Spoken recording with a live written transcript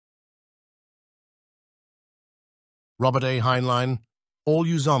Robert A. Heinlein, All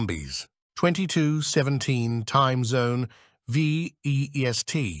You Zombies, 2217 Time Zone,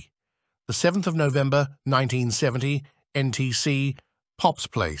 VEST, the 7th of November, 1970, NTC, Pop's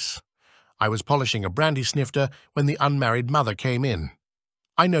Place. I was polishing a brandy snifter when the unmarried mother came in.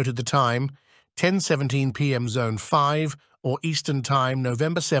 I noted the time, 10:17 p.m. Zone 5, or Eastern Time,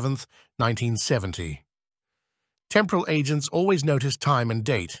 November 7th, 1970. Temporal agents always notice time and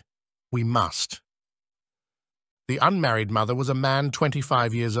date. We must. The unmarried mother was a man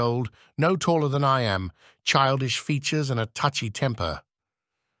 25 years old, no taller than I am, childish features and a touchy temper.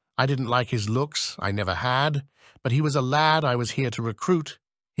 I didn't like his looks, I never had, but he was a lad I was here to recruit.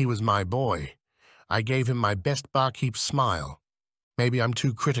 He was my boy. I gave him my best barkeep smile. Maybe I'm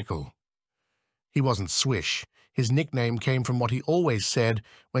too critical. He wasn't Swish. His nickname came from what he always said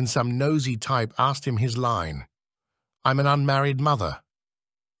when some nosy type asked him his line. I'm an unmarried mother.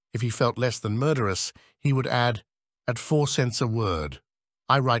 If he felt less than murderous, he would add, at 4 cents a word,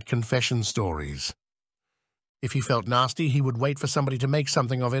 I write confession stories. If he felt nasty, he would wait for somebody to make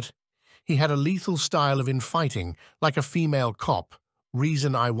something of it. He had a lethal style of infighting, like a female cop.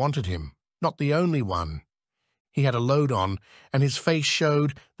 Reason I wanted him, not the only one. He had a load on, and his face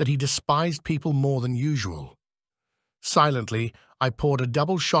showed that he despised people more than usual. Silently, I poured a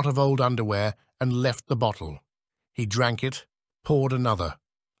double shot of old underwear and left the bottle. He drank it, poured another.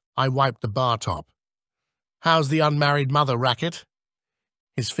 I wiped the bar top. How's the unmarried mother, Racket?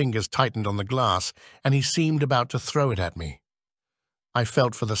 His fingers tightened on the glass, and he seemed about to throw it at me. I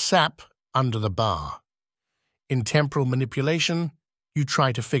felt for the sap under the bar. In temporal manipulation, you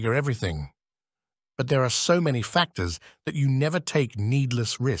try to figure everything. But there are so many factors that you never take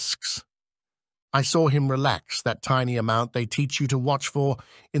needless risks. I saw him relax that tiny amount they teach you to watch for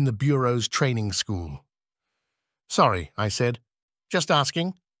in the Bureau's training school. Sorry, I said. Just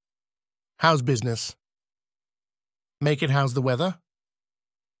asking. How's business? Make it how's the weather?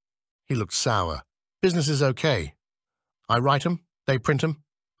 He looked sour. Business is okay. I write 'em, they print 'em,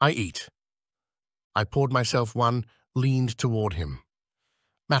 I eat. I poured myself one, leaned toward him.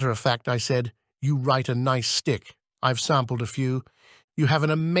 Matter of fact, I said, you write a nice stick. I've sampled a few. You have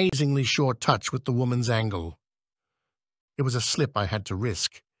an amazingly sure touch with the woman's angle. It was a slip I had to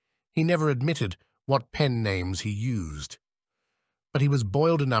risk. He never admitted what pen names he used. But he was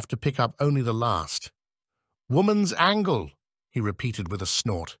boiled enough to pick up only the last. Woman's angle, he repeated with a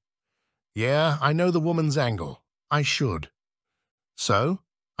snort. Yeah, I know the woman's angle. I should. So?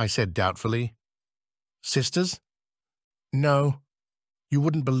 I said doubtfully. Sisters? No. You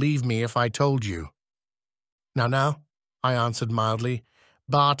wouldn't believe me if I told you. Now, I answered mildly.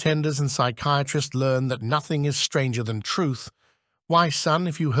 Bartenders and psychiatrists learn that nothing is stranger than truth. Why, son,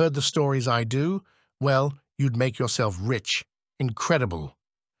 if you heard the stories I do, well, you'd make yourself rich. Incredible.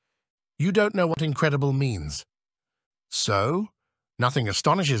 You don't know what incredible means. So? Nothing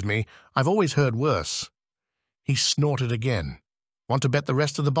astonishes me. I've always heard worse. He snorted again. Want to bet the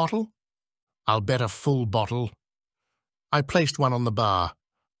rest of the bottle? I'll bet a full bottle. I placed one on the bar.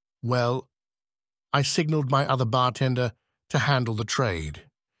 Well, I signaled my other bartender to handle the trade.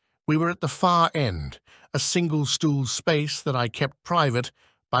 We were at the far end, a single-stool space that I kept private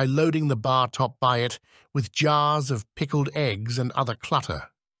by loading the bar top by it with jars of pickled eggs and other clutter.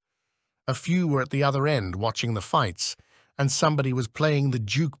 A few were at the other end watching the fights, and somebody was playing the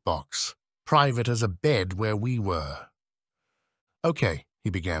jukebox, private as a bed where we were. Okay, he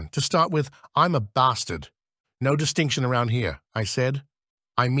began. To start with, I'm a bastard. No distinction around here, I said.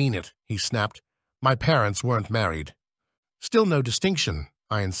 I mean it, he snapped. My parents weren't married. Still no distinction,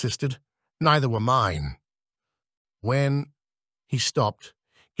 I insisted. Neither were mine. When he stopped,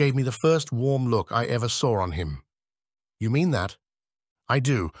 gave me the first warm look I ever saw on him. You mean that? I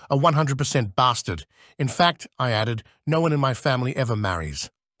do, a 100% bastard. In fact, I added, no one in my family ever marries.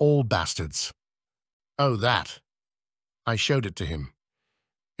 All bastards. Oh, that. I showed it to him.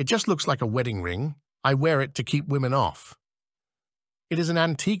 It just looks like a wedding ring. I wear it to keep women off. It is an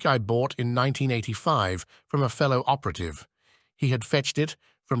antique I bought in 1985 from a fellow operative. He had fetched it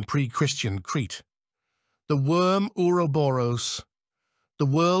from pre-Christian Crete. The worm Ouroboros, the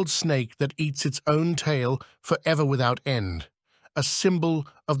world snake that eats its own tail forever without end, a symbol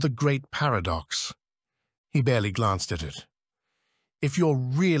of the great paradox. He barely glanced at it. If you're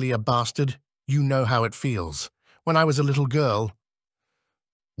really a bastard, you know how it feels. When I was a little girl...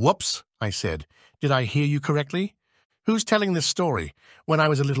 Whoops, I said. Did I hear you correctly? Who's telling this story? When I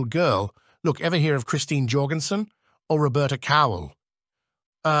was a little girl, look, ever hear of Christine Jorgensen or Roberta Cowell?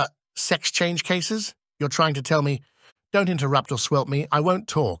 Sex change cases? You're trying to tell me... Don't interrupt or swelp me, I won't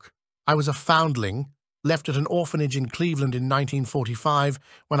talk. I was a foundling, left at an orphanage in Cleveland in 1945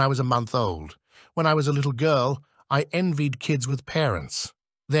 when I was a month old. When I was a little girl, I envied kids with parents.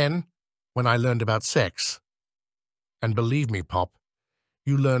 Then, when I learned about sex, and believe me, Pop,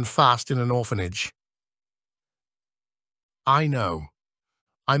 you learn fast in an orphanage. I know.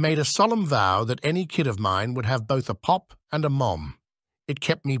 I made a solemn vow that any kid of mine would have both a pop and a mom. It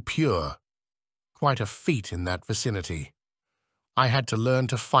kept me pure. Quite a feat in that vicinity. I had to learn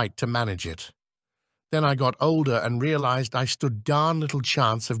to fight to manage it. Then I got older and realized I stood darn little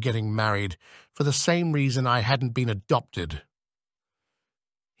chance of getting married for the same reason I hadn't been adopted.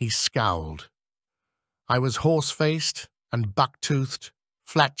 He scowled. I was horse-faced and buck-toothed,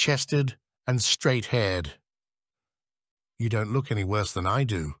 flat-chested and straight-haired. You don't look any worse than I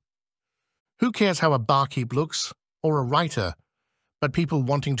do. Who cares how a barkeep looks, or a writer, but people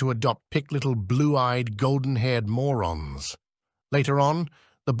wanting to adopt pick little blue-eyed, golden-haired morons. Later on,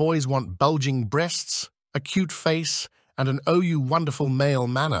 the boys want bulging breasts, a cute face, and an "oh, you wonderful male"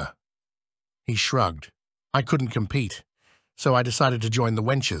 manner. He shrugged. I couldn't compete, so I decided to join the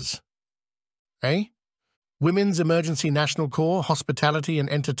wenches. Eh? Women's Emergency National Corps, Hospitality and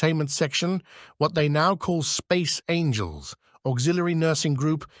Entertainment Section, what they now call Space Angels, Auxiliary Nursing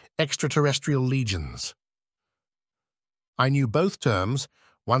Group, Extraterrestrial Legions. I knew both terms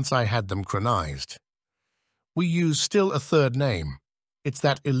once I had them chronized. We use still a third name. It's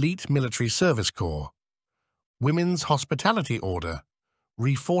that elite military service corps. Women's Hospitality Order,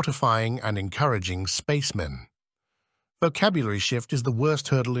 refortifying and encouraging spacemen. Vocabulary shift is the worst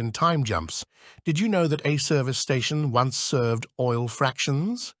hurdle in time jumps. Did you know that a service station once served oil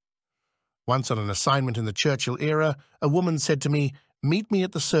fractions? Once on an assignment in the Churchill era, a woman said to me, "Meet me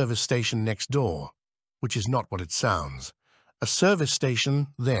at the service station next door," which is not what it sounds. A service station,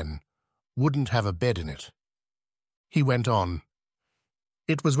 then, wouldn't have a bed in it. He went on.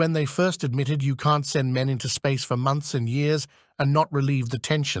 It was when they first admitted you can't send men into space for months and years and not relieve the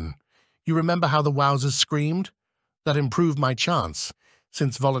tension. You remember how the wowzers screamed? That improved my chance,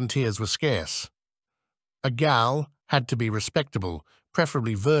 since volunteers were scarce. A gal had to be respectable,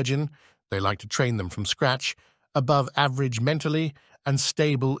 preferably virgin, they like to train them from scratch, above average mentally, and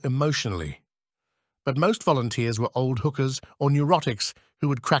stable emotionally. But most volunteers were old hookers or neurotics who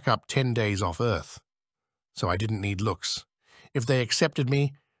would crack up 10 days off Earth. So I didn't need looks. If they accepted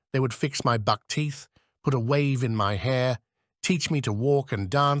me, they would fix my buck teeth, put a wave in my hair, teach me to walk and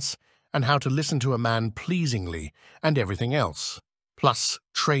dance, and how to listen to a man pleasingly, and everything else, plus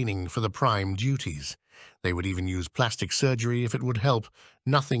training for the prime duties. They would even use plastic surgery if it would help,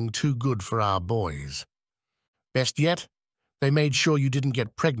 nothing too good for our boys. Best yet, they made sure you didn't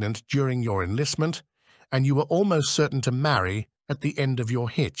get pregnant during your enlistment, and you were almost certain to marry at the end of your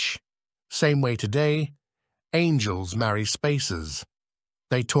hitch. Same way today, angels marry spacers.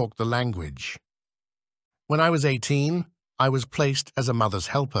 They talk the language. When I was 18, I was placed as a mother's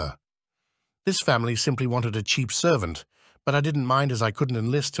helper. This family simply wanted a cheap servant, but I didn't mind as I couldn't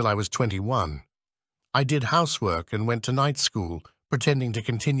enlist till I was 21. I did housework and went to night school, pretending to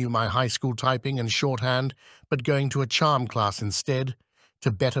continue my high school typing and shorthand, but going to a charm class instead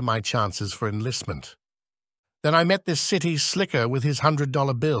to better my chances for enlistment. Then I met this city slicker with his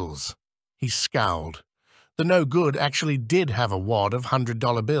 $100 bills. He scowled. The no-good actually did have a wad of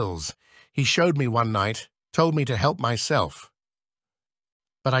 $100 bills. He showed me one night, told me to help myself.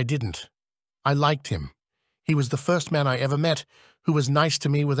 But I didn't. I liked him. He was the first man I ever met who was nice to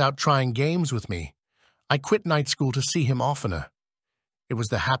me without trying games with me. I quit night school to see him oftener. It was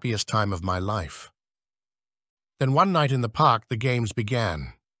the happiest time of my life. Then one night in the park, the games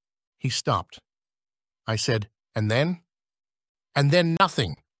began. He stopped. I said, "And then?" "And then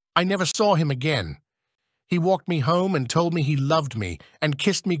nothing. I never saw him again. He walked me home and told me he loved me and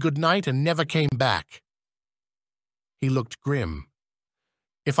kissed me goodnight and never came back." He looked grim.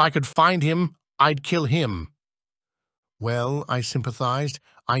 "If I could find him, I'd kill him." "Well," I sympathized,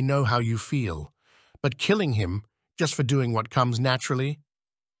 "I know how you feel. But killing him, just for doing what comes naturally?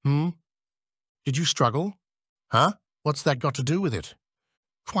 Did you struggle? Huh? What's that got to do with it?"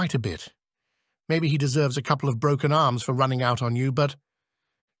 "Quite a bit. Maybe he deserves a couple of broken arms for running out on you, but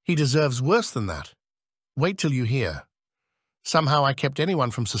he deserves worse than that. Wait till you hear. Somehow I kept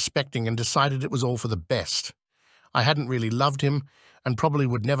anyone from suspecting and decided it was all for the best. I hadn't really loved him, and probably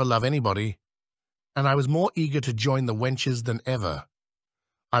would never love anybody, and I was more eager to join the wenches than ever.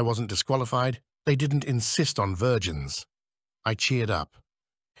 I wasn't disqualified. They didn't insist on virgins. I cheered up.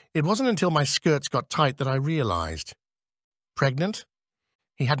 It wasn't until my skirts got tight that I realized. Pregnant?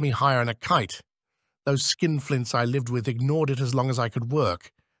 He had me higher than a kite. Those skinflints I lived with ignored it as long as I could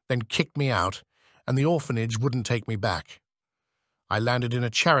work, then kicked me out, and the orphanage wouldn't take me back. I landed in a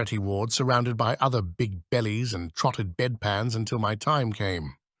charity ward surrounded by other big bellies and trotted bedpans until my time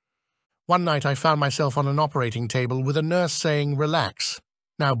came. One night I found myself on an operating table with a nurse saying, "Relax.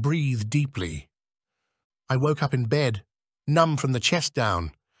 Now breathe deeply." I woke up in bed, numb from the chest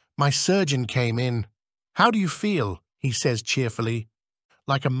down. My surgeon came in. "How do you feel?" he says cheerfully.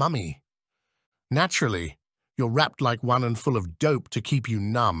 "Like a mummy." "Naturally. You're wrapped like one and full of dope to keep you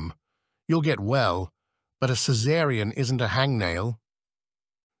numb. You'll get well, but a cesarean isn't a hangnail."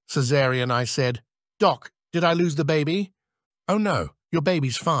 "Cesarean," I said. "Doc, did I lose the baby?" "Oh no, your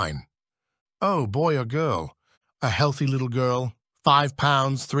baby's fine." "Oh, boy or girl?" "A healthy little girl, 5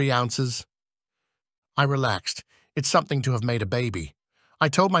 pounds, 3 ounces." I relaxed. It's something to have made a baby. I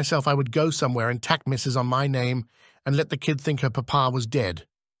told myself I would go somewhere and tack Mrs. on my name and let the kid think her papa was dead.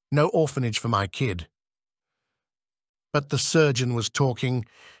 No orphanage for my kid. But the surgeon was talking.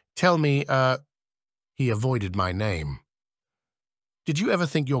 "Tell me, he avoided my name. "Did you ever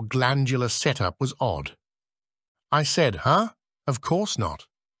think your glandular setup was odd?" I said, "Huh? Of course not.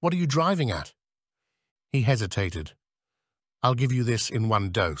 What are you driving at?" He hesitated. "I'll give you this in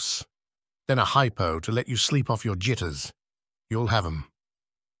one dose. Then a hypo to let you sleep off your jitters. You'll have 'em."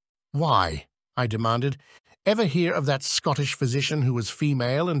 "Why?" I demanded. "Ever hear of that Scottish physician who was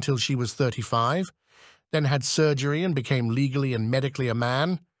female until she was 35, then had surgery and became legally and medically a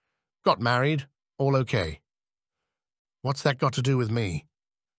man? Got married, all okay." "What's that got to do with me?"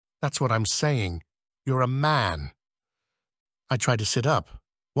 "That's what I'm saying. You're a man." I tried to sit up.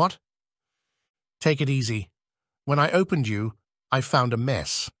 "What?" "Take it easy. When I opened you, I found a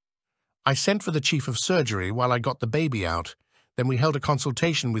mess. I sent for the chief of surgery while I got the baby out. Then we held a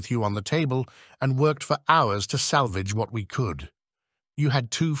consultation with you on the table and worked for hours to salvage what we could. You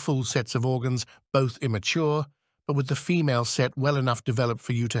had 2 full sets of organs, both immature, but with the female set well enough developed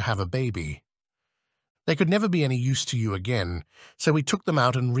for you to have a baby. They could never be any use to you again, so we took them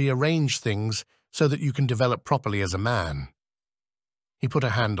out and rearranged things so that you can develop properly as a man." He put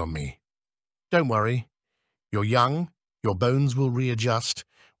a hand on me. "Don't worry. You're young, your bones will readjust,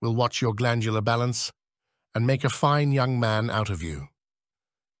 we'll watch your glandular balance, and make a fine young man out of you."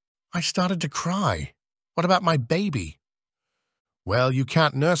 I started to cry. "What about my baby?" "Well, you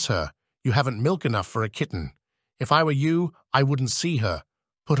can't nurse her. You haven't milk enough for a kitten. If I were you, I wouldn't see her.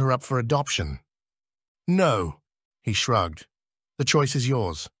 Put her up for adoption." "No," he shrugged. "The choice is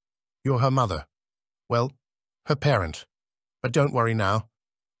yours. You're her mother. Well, her parent. But don't worry now.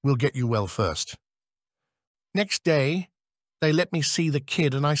 We'll get you well first." Next day, they let me see the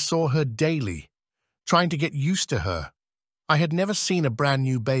kid and I saw her daily, trying to get used to her. I had never seen a brand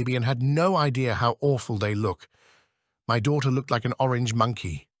new baby and had no idea how awful they look. My daughter looked like an orange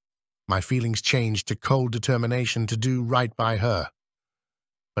monkey. My feelings changed to cold determination to do right by her.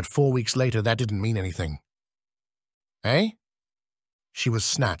 But 4 weeks later, that didn't mean anything. "Eh?" "She was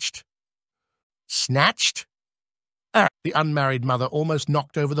snatched." "Snatched?" The unmarried mother almost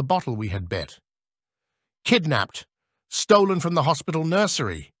knocked over the bottle we had bet. "Kidnapped. Stolen from the hospital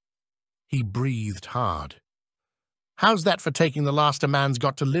nursery." He breathed hard. "How's that for taking the last a man's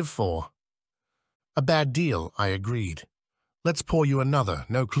got to live for?" "A bad deal," I agreed. "Let's pour you another.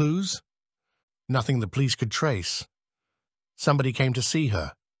 No clues?" "Nothing the police could trace. Somebody came to see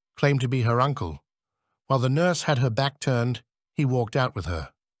her, claimed to be her uncle. While the nurse had her back turned, he walked out with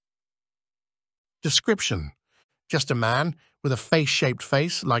her." Description: just a man with a face-shaped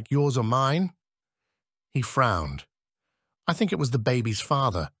face like yours or mine. He frowned. "I think it was the baby's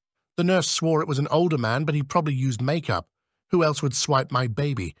father. The nurse swore it was an older man, but he probably used makeup. Who else would swipe my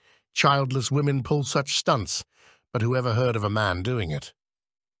baby? Childless women pull such stunts, but who ever heard of a man doing it?"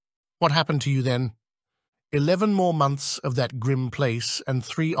 "What happened to you then?" 11 more months of that grim place and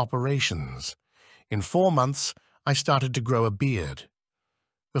 3 operations. In 4 months, I started to grow a beard.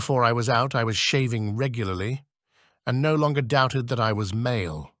 Before I was out, I was shaving regularly, and no longer doubted that I was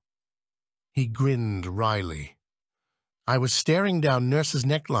male." He grinned wryly. I was staring down nurses'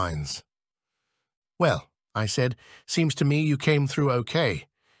 necklines. "Well," I said, "seems to me you came through okay.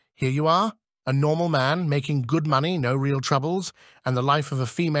 Here you are, a normal man, making good money, no real troubles, and the life of a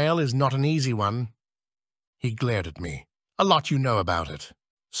female is not an easy one." He glared at me. "A lot you know about it.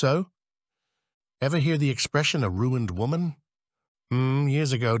 So? Ever hear the expression, a ruined woman?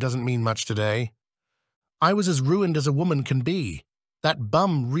 Years ago doesn't mean much today. I was as ruined as a woman can be. That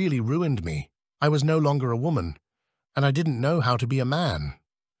bum really ruined me. I was no longer a woman, and I didn't know how to be a man.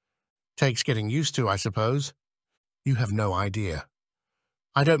 Takes getting used to, I suppose. You have no idea.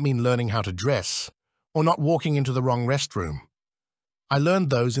 I don't mean learning how to dress, or not walking into the wrong restroom. I learned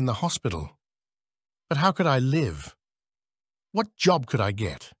those in the hospital. But how could I live? What job could I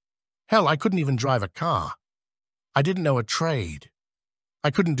get? Hell, I couldn't even drive a car. I didn't know a trade.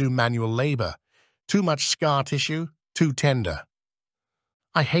 I couldn't do manual labor. Too much scar tissue, too tender.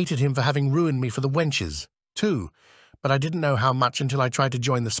 I hated him for having ruined me for the wenches, too, but I didn't know how much until I tried to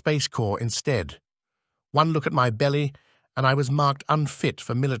join the Space Corps instead. One look at my belly, and I was marked unfit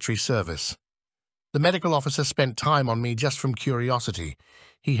for military service. The medical officer spent time on me just from curiosity.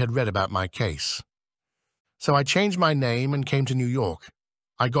 He had read about my case. So I changed my name and came to New York.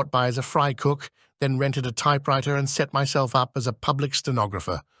 I got by as a fry cook, then rented a typewriter and set myself up as a public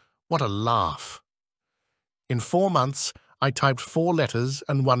stenographer. What a laugh. In 4 months, I typed 4 letters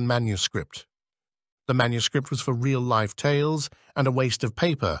and 1 manuscript. The manuscript was for real-life tales and a waste of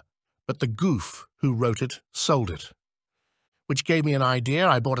paper, but the goof who wrote it sold it. Which gave me an idea.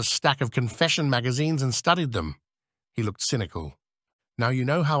 I bought a stack of confession magazines and studied them. He looked cynical. Now you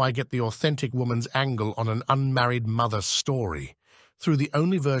know how I get the authentic woman's angle on an unmarried mother story, through the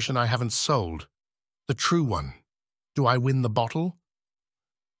only version I haven't sold, the true one. Do I win the bottle?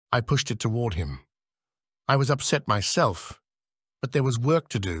 I pushed it toward him. I was upset myself, but there was work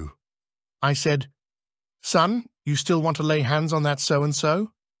to do. I said, "Son, you still want to lay hands on that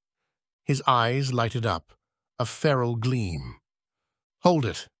so-and-so?" His eyes lighted up, a feral gleam. "Hold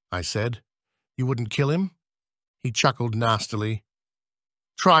it," I said. "You wouldn't kill him?" He chuckled nastily.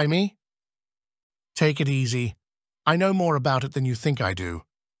 "Try me." "Take it easy. I know more about it than you think I do.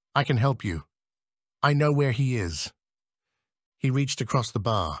 I can help you. I know where he is." He reached across the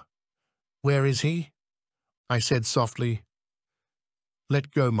bar. "Where is he?" I said softly,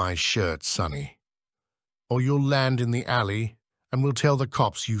 "Let go my shirt, Sonny, or you'll land in the alley and we'll tell the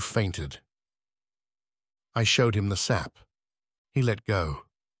cops you fainted." I showed him the sap. He let go.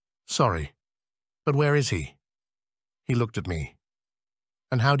 "Sorry, but where is he?" He looked at me.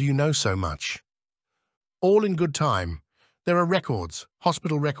 "And how do you know so much?" "All in good time. There are records,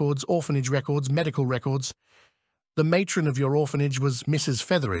 hospital records, orphanage records, medical records. The matron of your orphanage was Mrs.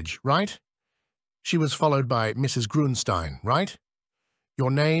 Featheridge, right? She was followed by Mrs. Grunstein, right? Your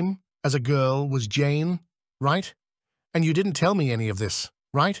name, as a girl, was Jane, right? And you didn't tell me any of this,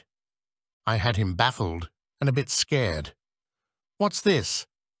 right?" I had him baffled and a bit scared. "What's this?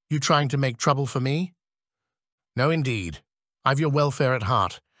 You trying to make trouble for me?" "No, indeed. I've your welfare at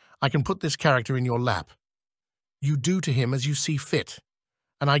heart. I can put this character in your lap. You do to him as you see fit,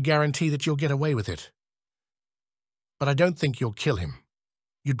 and I guarantee that you'll get away with it. But I don't think you'll kill him.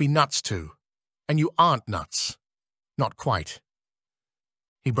 You'd be nuts to. And you aren't nuts. Not quite."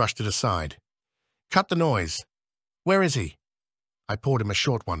 He brushed it aside. "Cut the noise. Where is he?" I poured him a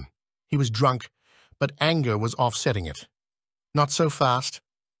short one. He was drunk, but anger was offsetting it. "Not so fast.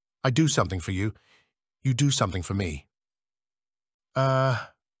 I do something for you. You do something for me."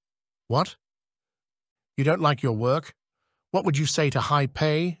 What? You don't like your work? What would you say to high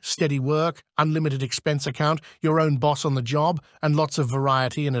pay, steady work, unlimited expense account, your own boss on the job, and lots of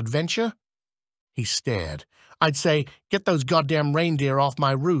variety and adventure?" He stared. "I'd say, get those goddamn reindeer off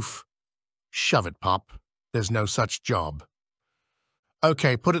my roof." "Shove it, Pop. There's no such job."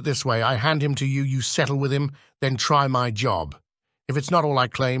 "Okay, put it this way. I hand him to you, you settle with him, then try my job. If it's not all I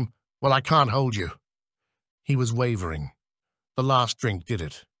claim, well, I can't hold you." He was wavering. The last drink did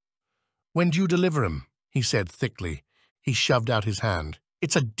it. "When do you deliver him?" he said thickly. He shoved out his hand.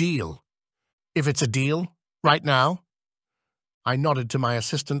 "It's a deal." "If it's a deal? Right now?" I nodded to my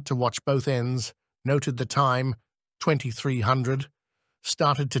assistant to watch both ends, noted the time, 2300,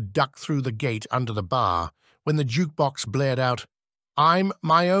 started to duck through the gate under the bar when the jukebox blared out, "I'm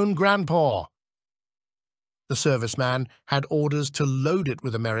my own grandpa." The serviceman had orders to load it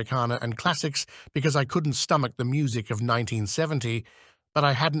with Americana and classics because I couldn't stomach the music of 1970, but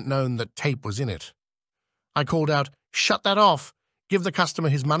I hadn't known that tape was in it. I called out, "Shut that off! Give the customer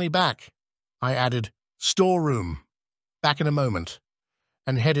his money back." I added, "Storeroom. Back in a moment,"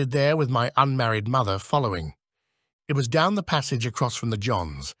 and headed there with my unmarried mother following. It was down the passage across from the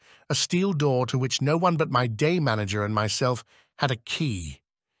Johns, a steel door to which no one but my day manager and myself had a key.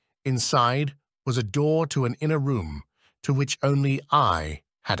 Inside was a door to an inner room to which only I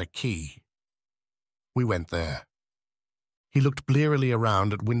had a key. We went there. He looked blearily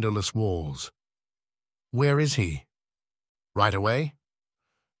around at windowless walls. "Where is he?" "Right away."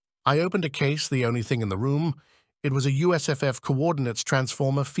 I opened a case, the only thing in the room. It was a USFF Coordinates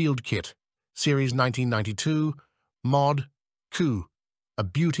Transformer Field Kit, Series 1992, Mod Q. A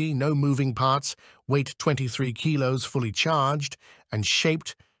beauty, no moving parts, weight 23 kilos, fully charged, and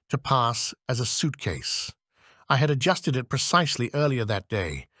shaped to pass as a suitcase. I had adjusted it precisely earlier that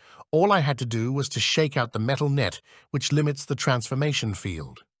day. All I had to do was to shake out the metal net which limits the transformation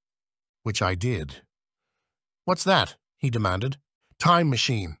field. Which I did. "What's that?" he demanded. "Time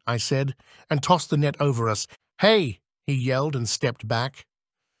machine," I said, and tossed the net over us. "Hey!" he yelled and stepped back.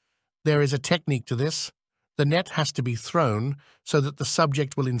 "There is a technique to this. The net has to be thrown so that the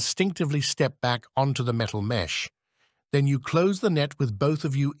subject will instinctively step back onto the metal mesh. Then you close the net with both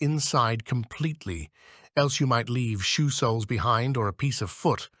of you inside completely, else you might leave shoe soles behind or a piece of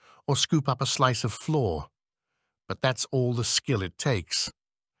foot, or scoop up a slice of floor. But that's all the skill it takes.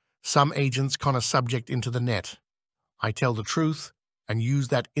 Some agents con a subject into the net. I tell the truth and use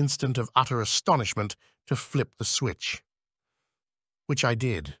that instant of utter astonishment to flip the switch. Which I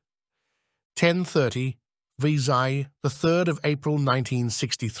did. 10:30, Visay, the 3rd of April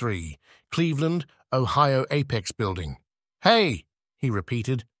 1963, Cleveland, Ohio Apex Building. "Hey," he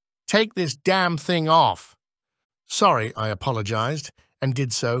repeated, "take this damn thing off." "Sorry," I apologized, and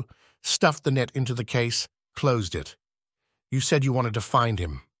did so, stuffed the net into the case, closed it. "You said you wanted to find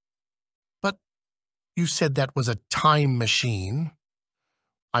him." "But you said that was a time machine."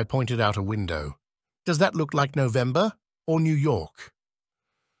 I pointed out a window. "Does that look like November or New York?"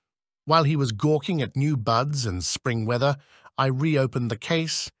 While he was gawking at new buds and spring weather, I reopened the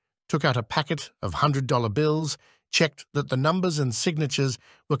case, took out a packet of $100 bills, checked that the numbers and signatures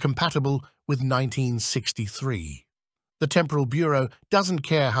were compatible with 1963. The Temporal Bureau doesn't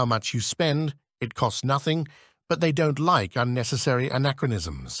care how much you spend, it costs nothing, but they don't like unnecessary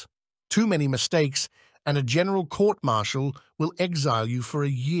anachronisms. Too many mistakes, and a general court-martial will exile you for a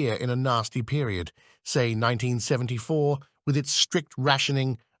year in a nasty period, say 1974, with its strict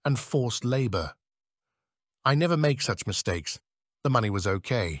rationing and forced labor. I never make such mistakes. The money was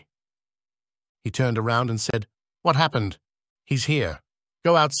okay. He turned around and said, "What happened?" "He's here.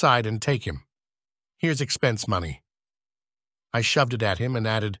 Go outside and take him. Here's expense money." I shoved it at him and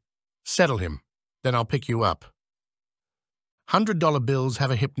added, "Settle him, then I'll pick you up." $100 bills have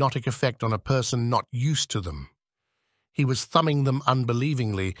a hypnotic effect on a person not used to them. He was thumbing them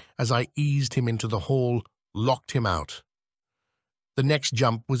unbelievingly as I eased him into the hall, locked him out. The next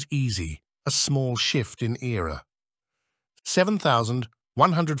jump was easy, a small shift in era.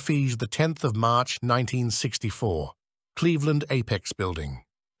 7,100 fees, the 10th of March, 1964, Cleveland Apex Building.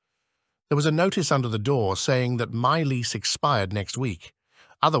 There was a notice under the door saying that my lease expired next week.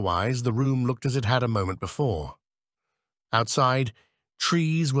 Otherwise, the room looked as it had a moment before. Outside,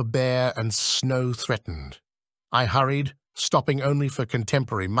 trees were bare and snow threatened. I hurried, stopping only for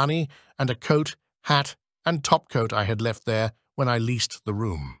contemporary money and a coat, hat, and topcoat I had left there when I leased the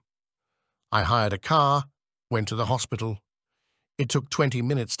room. I hired a car, went to the hospital. It took 20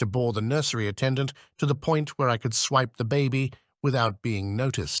 minutes to bore the nursery attendant to the point where I could swipe the baby without being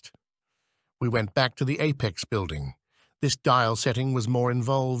noticed. We went back to the Apex Building. This dial setting was more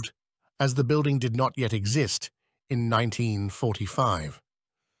involved, as the building did not yet exist in 1945.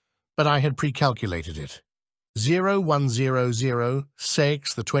 But I had pre-calculated it. 0100,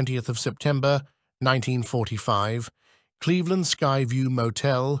 6, the 20th of September, 1945, Cleveland Skyview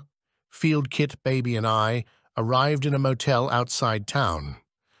Motel, Field Kit Baby and I arrived in a motel outside town.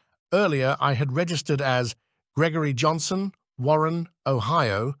 Earlier, I had registered as Gregory Johnson, Warren,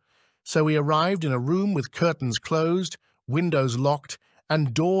 Ohio, so we arrived in a room with curtains closed, windows locked,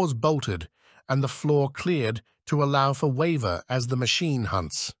 and doors bolted, and the floor cleared to allow for waiver as the machine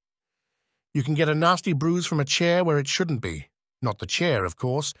hunts. You can get a nasty bruise from a chair where it shouldn't be. Not the chair, of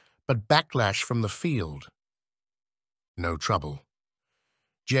course, but backlash from the field. No trouble.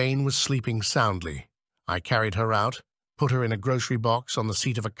 Jane was sleeping soundly. I carried her out, put her in a grocery box on the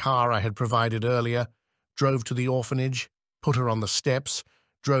seat of a car I had provided earlier, drove to the orphanage, put her on the steps,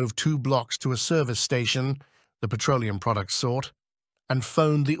 drove 2 blocks to a service station, the petroleum products sort, and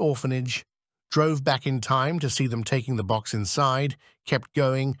phoned the orphanage, drove back in time to see them taking the box inside, kept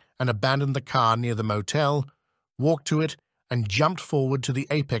going and abandoned the car near the motel, walked to it, and jumped forward to the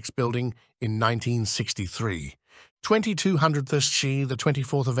Apex Building in 1963. 2200th She, the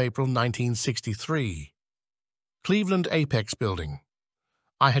 24th of April, 1963. Cleveland Apex Building.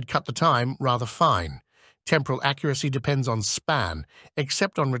 I had cut the time rather fine. Temporal accuracy depends on span,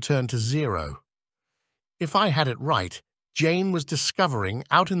 except on return to 0. If I had it right, Jane was discovering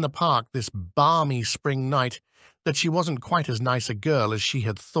out in the park this balmy spring night that she wasn't quite as nice a girl as she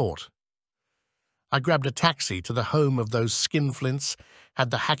had thought. I grabbed a taxi to the home of those skinflints, had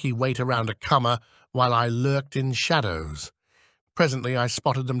the hacky wait around a comer while I lurked in shadows. Presently I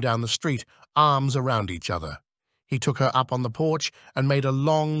spotted them down the street, arms around each other. He took her up on the porch and made a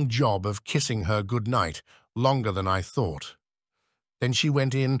long job of kissing her good night, longer than I thought. Then she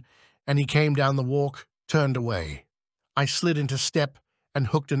went in, and he came down the walk, turned away. I slid into step and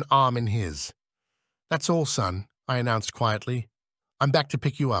hooked an arm in his. "That's all, son," I announced quietly. "I'm back to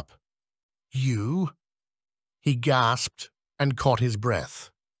pick you up." "You?" He gasped and caught his breath.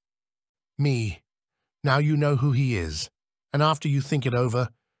 "Me. Now you know who he is, and after you think it over,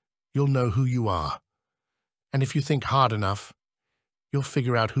 you'll know who you are. And if you think hard enough, you'll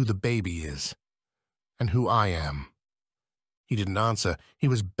figure out who the baby is and who I am." He didn't answer. He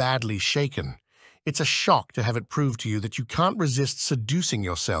was badly shaken. It's a shock to have it proved to you that you can't resist seducing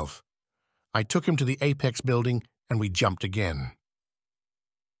yourself. I took him to the Apex building and we jumped again.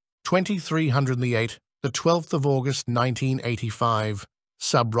 2308, the 12th of August, 1985,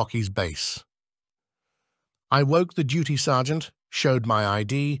 Sub Rocky's base. I woke the duty sergeant, showed my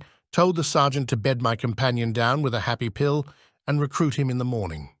ID, told the sergeant to bed my companion down with a happy pill and recruit him in the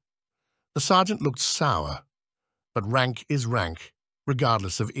morning. The sergeant looked sour, but rank is rank,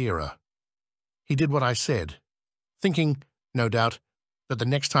 regardless of era. He did what I said, thinking, no doubt, that the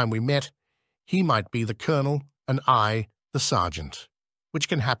next time we met, he might be the colonel and I the sergeant, which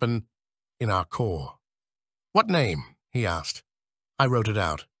can happen in our corps. "What name?" he asked. I wrote it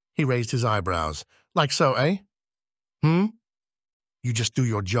out. He raised his eyebrows. "Like so, eh?" "You just do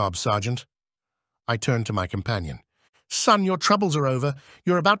your job, Sergeant." I turned to my companion. "Son, your troubles are over.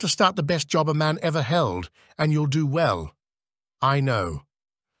 You're about to start the best job a man ever held, and you'll do well." "I know."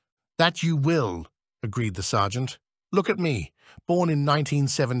 "That you will," agreed the sergeant. "Look at me, born in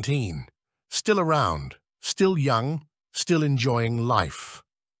 1917. Still around, still young, still enjoying life."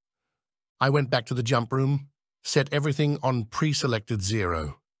 I went back to the jump room, set everything on pre-selected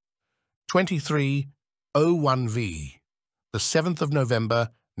 0. 2301V, the 7th of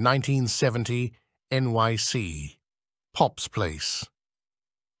November, 1970, NYC, Pop's Place.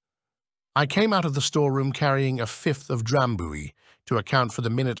 I came out of the storeroom carrying a fifth of drambuie to account for the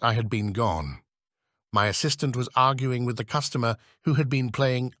minute I had been gone. My assistant was arguing with the customer who had been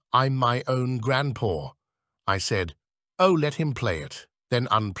playing "I'm My Own Grandpaw." I said, "Oh, let him play it, then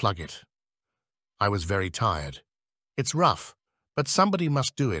unplug it." I was very tired. It's rough, but somebody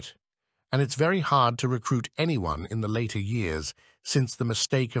must do it, and it's very hard to recruit anyone in the later years since the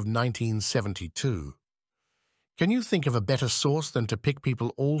mistake of 1972. Can you think of a better source than to pick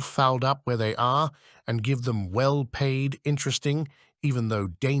people all fouled up where they are and give them well-paid, interesting, even though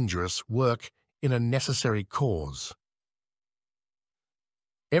dangerous, work in a necessary cause?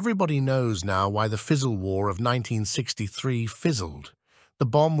 Everybody knows now why the Fizzle War of 1963 fizzled. The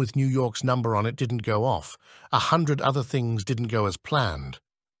bomb with New York's number on it didn't go off. 100 other things didn't go as planned,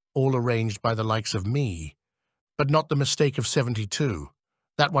 all arranged by the likes of me. But not the mistake of 72.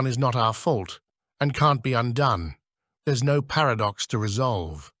 That one is not our fault, and can't be undone. There's no paradox to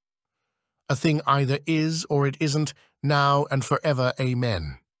resolve. A thing either is or it isn't, now and forever,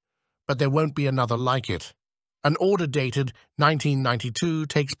 amen. But there won't be another like it. An order dated 1992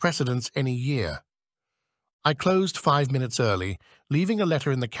 takes precedence any year. I closed 5 minutes early, leaving a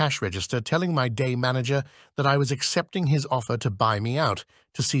letter in the cash register telling my day manager that I was accepting his offer to buy me out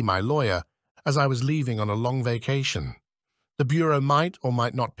to see my lawyer, as I was leaving on a long vacation. The bureau might or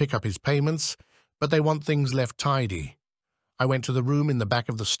might not pick up his payments, but they want things left tidy. I went to the room in the back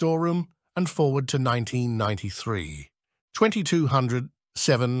of the storeroom and forward to 1993.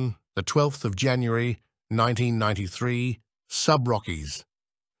 2207, the 12th of January, 1993, Sub Rockies.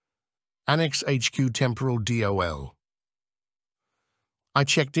 Annex HQ Temporal DOL. I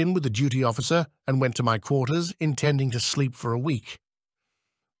checked in with the duty officer and went to my quarters, intending to sleep for a week.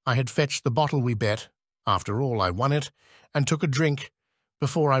 I had fetched the bottle we bet, after all I won it, and took a drink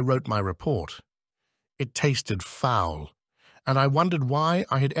before I wrote my report. It tasted foul, and I wondered why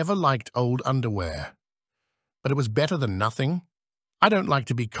I had ever liked old underwear. But it was better than nothing. I don't like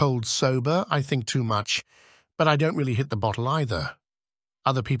to be cold sober, I think too much, but I don't really hit the bottle either.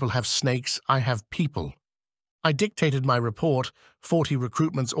 Other people have snakes, I have people. I dictated my report, 40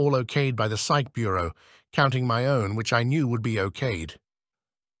 recruitments all okayed by the Psych Bureau, counting my own, which I knew would be okayed.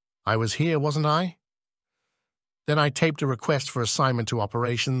 I was here, wasn't I? Then I taped a request for assignment to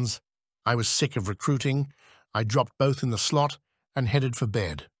operations. I was sick of recruiting. I dropped both in the slot and headed for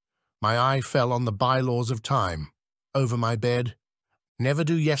bed. My eye fell on the bylaws of time. Over my bed, "Never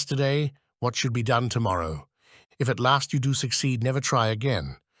do yesterday what should be done tomorrow. If at last you do succeed, never try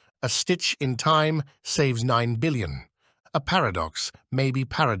again. A stitch in time saves 9 billion. A paradox may be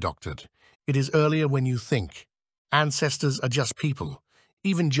paradoxed. It is earlier when you think. Ancestors are just people.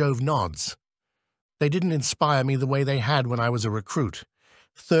 Even Jove nods. They didn't inspire me the way they had when I was a recruit.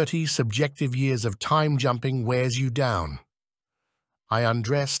 30 subjective years of time jumping wears you down." I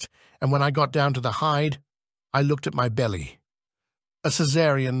undressed, and when I got down to the hide, I looked at my belly. A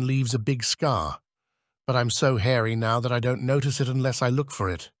cesarean leaves a big scar, but I'm so hairy now that I don't notice it unless I look for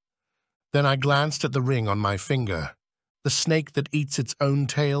it. Then I glanced at the ring on my finger, the snake that eats its own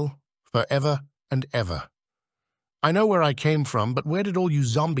tail, forever and ever. I know where I came from, but where did all you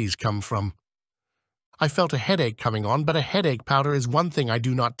zombies come from? I felt a headache coming on, but a headache powder is one thing I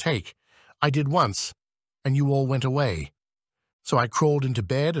do not take. I did once, and you all went away. So I crawled into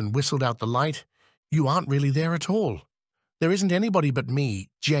bed and whistled out the light. You aren't really there at all. There isn't anybody but me,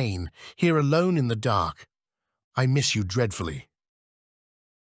 Jane, here alone in the dark. I miss you dreadfully.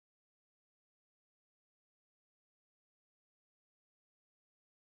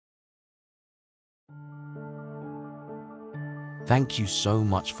 Thank you so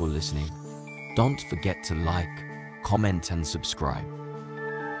much for listening. Don't forget to like, comment and subscribe.